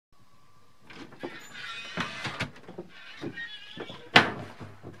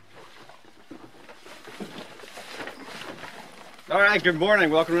All right, good morning.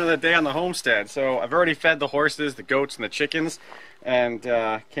 Welcome to another day on the homestead. So I've already fed the horses, the goats, and the chickens, and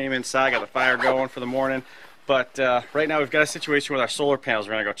came inside, got the fire going for the morning. But right now we've got a situation with our solar panels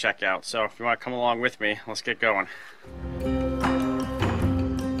we're gonna go check out. So if you want to come along with me, let's get going.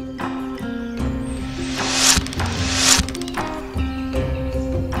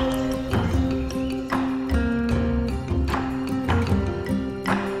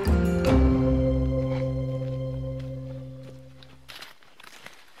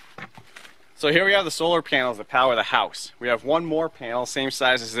 So here we have the solar panels that power the house. We have one more panel, same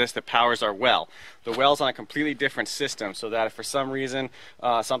size as this, that powers our well. The well's on a completely different system, so that if for some reason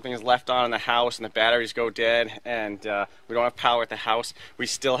something is left on in the house and the batteries go dead and we don't have power at the house, we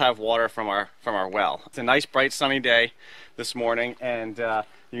still have water from our well. It's a nice bright sunny day this morning, and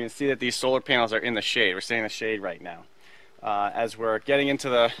you can see that these solar panels are in the shade. We're sitting in the shade right now. As we're getting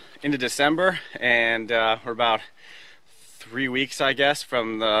into December, and we're about 3 weeks, I guess,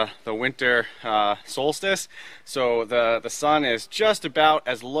 from the winter solstice. So the sun is just about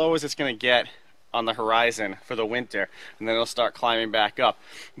as low as it's going to get on the horizon for the winter, and then it'll start climbing back up.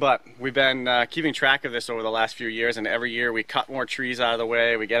 But we've been keeping track of this over the last few years, and every year we cut more trees out of the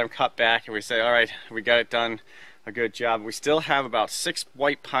way, we get them cut back, and we say, all right, we got it done, a good job. We still have about 6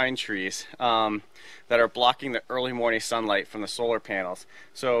 white pine trees that are blocking the early morning sunlight from the solar panels.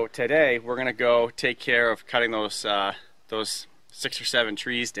 So today we're going to go take care of cutting those 6 or 7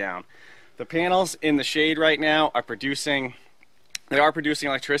 trees down. The panels in the shade right now are producing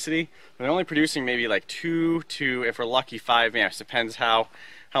electricity, but they're only producing maybe like 2 to, if we're lucky, 5 amps. Depends how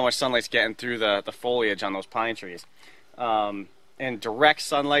much sunlight's getting through the foliage on those pine trees. In direct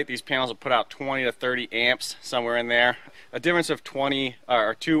sunlight, these panels will put out 20 to 30 amps, somewhere in there. A difference of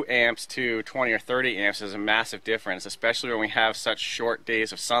 2 amps to 20 or 30 amps is a massive difference, especially when we have such short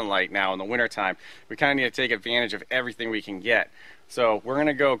days of sunlight now in the wintertime. We kind of need to take advantage of everything we can get. So we're going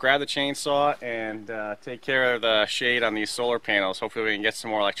to go grab the chainsaw and take care of the shade on these solar panels. Hopefully we can get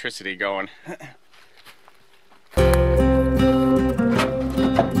some more electricity going.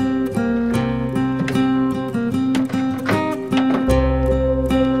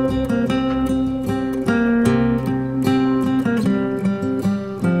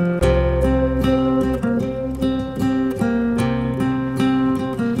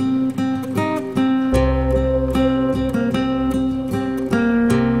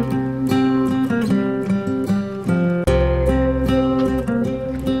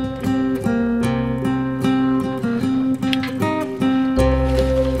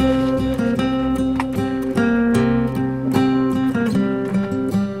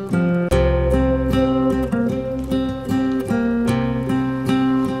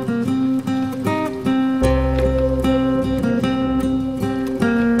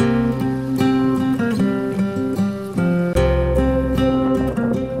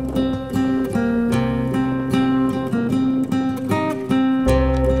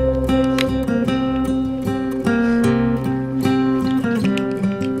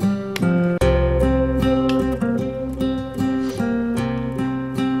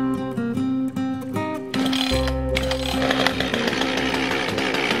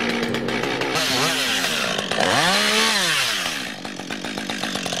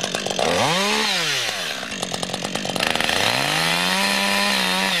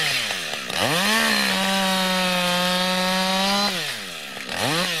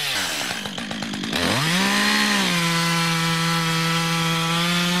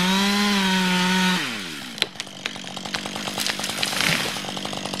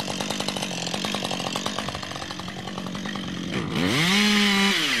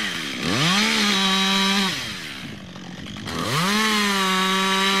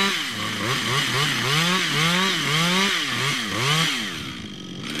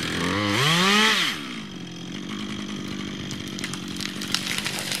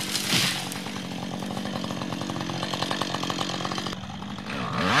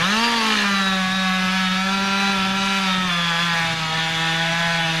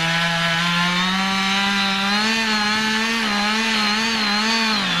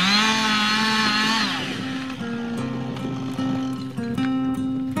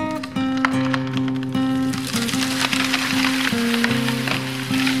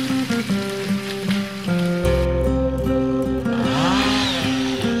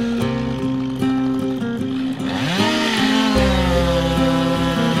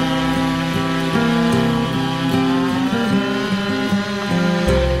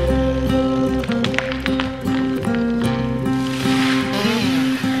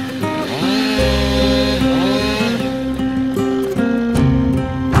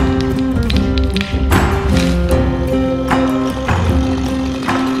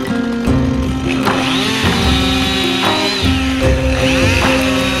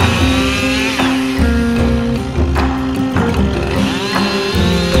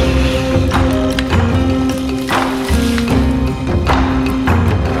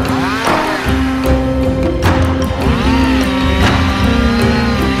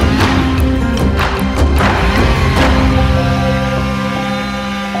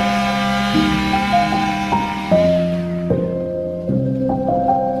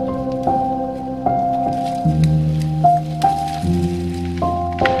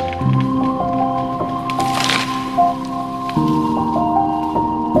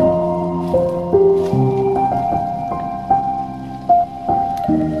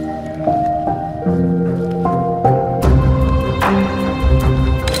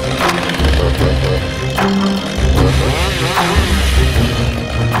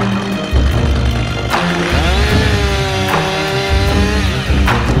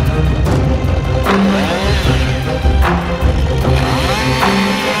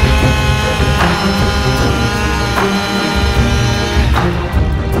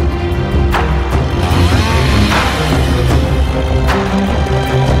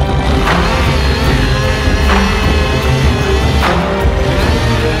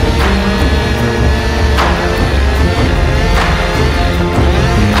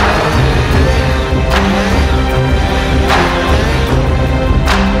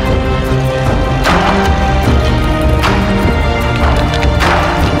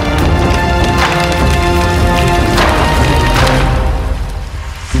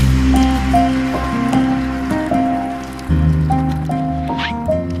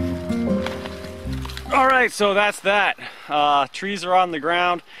 so that's that. Trees are on the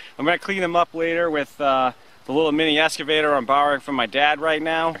ground. I'm going to clean them up later with the little mini excavator I'm borrowing from my dad right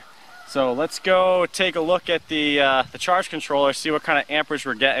now. So let's go take a look at the charge controller, see what kind of amperage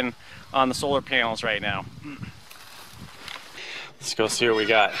we're getting on the solar panels right now. Let's go see what we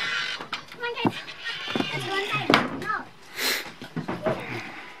got.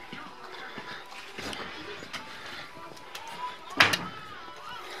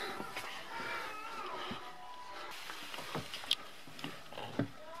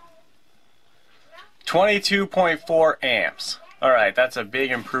 22.4 amps. Alright, that's a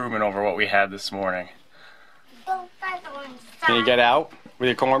big improvement over what we had this morning. Can you get out with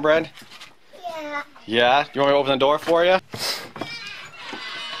your cornbread? Yeah. Yeah? You want me to open the door for you?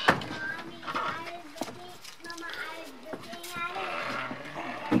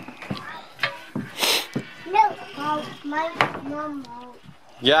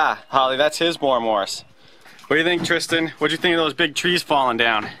 Yeah, Holly, that's his Mormors. What do you think, Tristan? What do you think of those big trees falling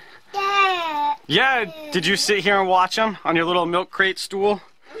down? Yeah, did you sit here and watch them on your little milk crate stool?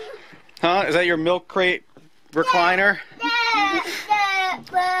 Huh? Is that your milk crate recliner?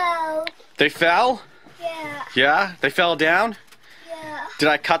 They fell? Yeah. Yeah? They fell down? Yeah. Did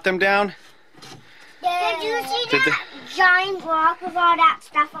I cut them down? Did you see that giant rock with all that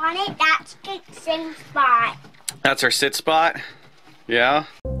stuff on it? That's Kitsen's spot. That's our sit spot? Yeah?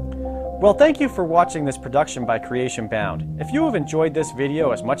 Well, thank you for watching this production by Creation Bound. If you have enjoyed this video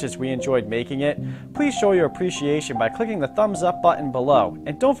as much as we enjoyed making it, please show your appreciation by clicking the thumbs up button below.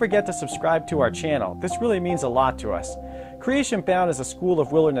 And don't forget to subscribe to our channel. This really means a lot to us. Creation Bound is a school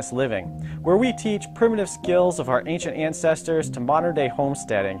of wilderness living, where we teach primitive skills of our ancient ancestors to modern-day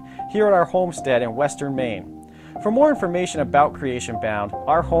homesteading here at our homestead in western Maine. For more information about Creation Bound,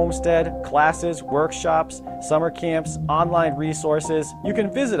 our homestead, classes, workshops, summer camps, online resources, you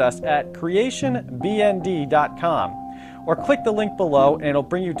can visit us at creationbnd.com or click the link below and it'll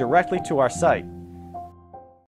bring you directly to our site.